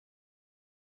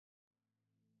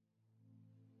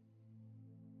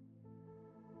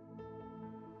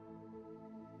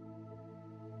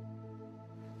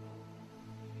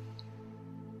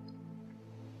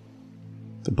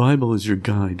The Bible is your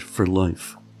guide for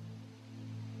life.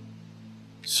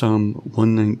 Psalm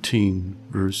 119,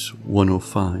 verse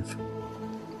 105.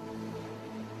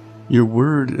 Your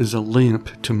word is a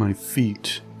lamp to my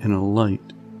feet and a light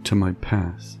to my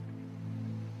path.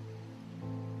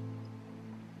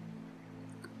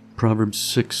 Proverbs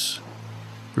 6,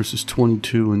 verses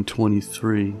 22 and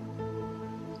 23.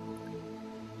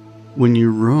 When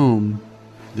you roam,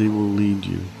 they will lead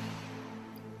you.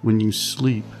 When you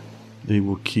sleep, they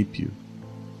will keep you.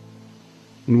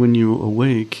 And when you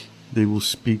awake, they will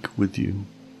speak with you.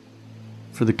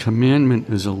 For the commandment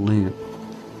is a lamp,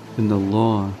 and the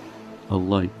law a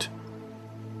light.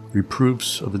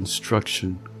 Reproofs of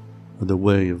instruction are the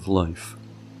way of life.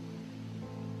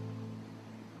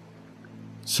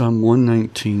 Psalm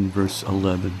 119, verse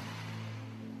 11.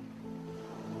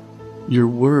 Your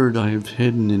word I have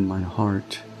hidden in my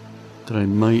heart, that I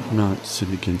might not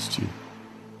sin against you.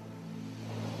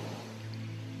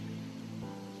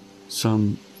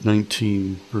 Psalm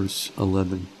 19, verse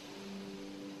 11.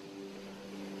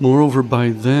 Moreover,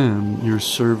 by them your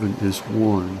servant is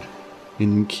warned,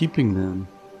 and in keeping them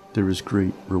there is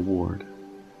great reward.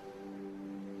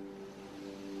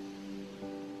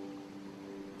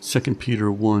 2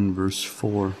 Peter 1, verse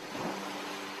 4.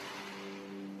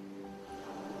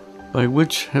 By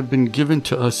which have been given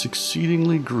to us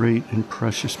exceedingly great and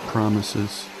precious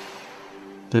promises,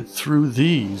 that through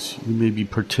these you may be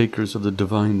partakers of the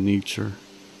divine nature,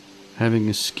 having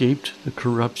escaped the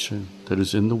corruption that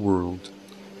is in the world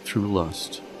through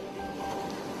lust.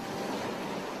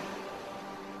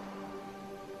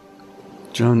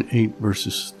 John 8,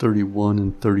 verses 31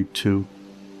 and 32.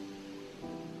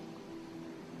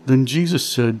 Then Jesus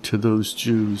said to those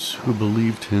Jews who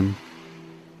believed him,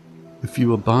 If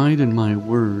you abide in my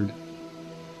word,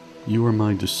 you are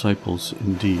my disciples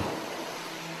indeed.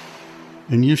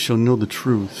 And you shall know the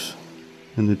truth,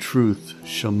 and the truth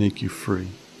shall make you free.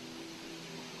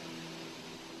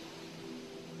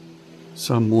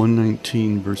 Psalm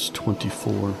 119, verse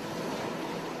 24.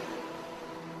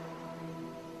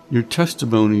 Your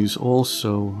testimonies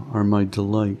also are my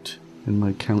delight and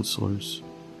my counselors.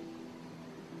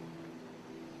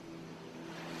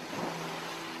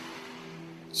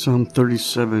 Psalm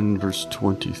 37, verse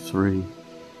 23.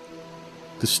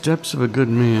 The steps of a good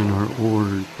man are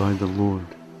ordered by the Lord,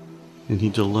 and he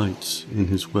delights in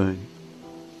his way.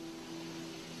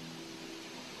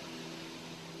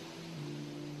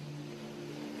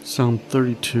 Psalm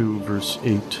 32, verse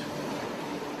 8.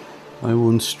 I will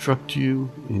instruct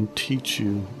you and teach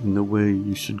you in the way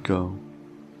you should go.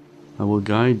 I will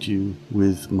guide you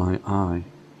with my eye.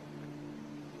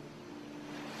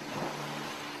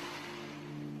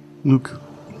 Luke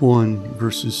 1,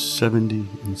 verses 70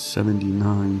 and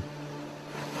 79.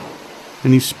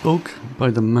 And he spoke by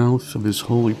the mouth of his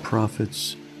holy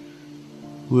prophets,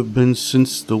 who have been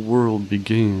since the world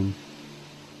began,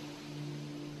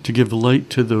 to give light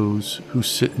to those who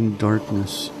sit in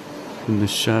darkness in the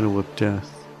shadow of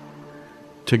death,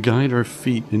 to guide our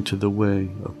feet into the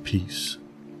way of peace.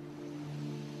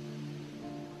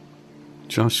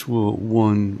 Joshua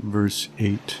 1, verse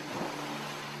 8.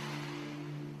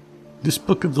 This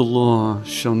book of the law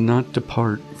shall not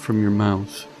depart from your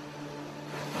mouth.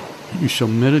 You shall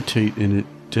meditate in it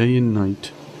day and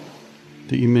night,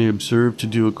 that you may observe to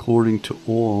do according to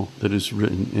all that is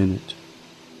written in it.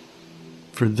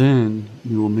 For then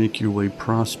you will make your way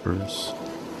prosperous,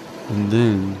 and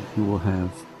then you will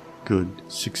have good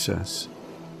success.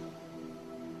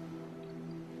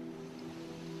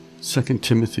 2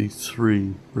 Timothy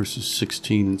 3, verses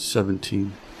 16 and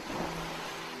 17.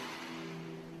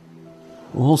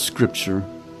 All Scripture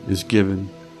is given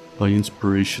by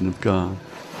inspiration of God,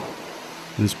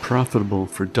 and is profitable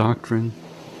for doctrine,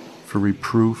 for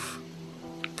reproof,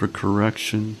 for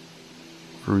correction,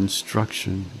 for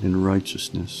instruction in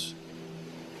righteousness,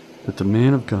 that the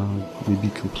man of God may be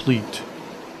complete,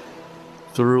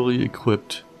 thoroughly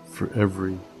equipped for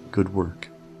every good work.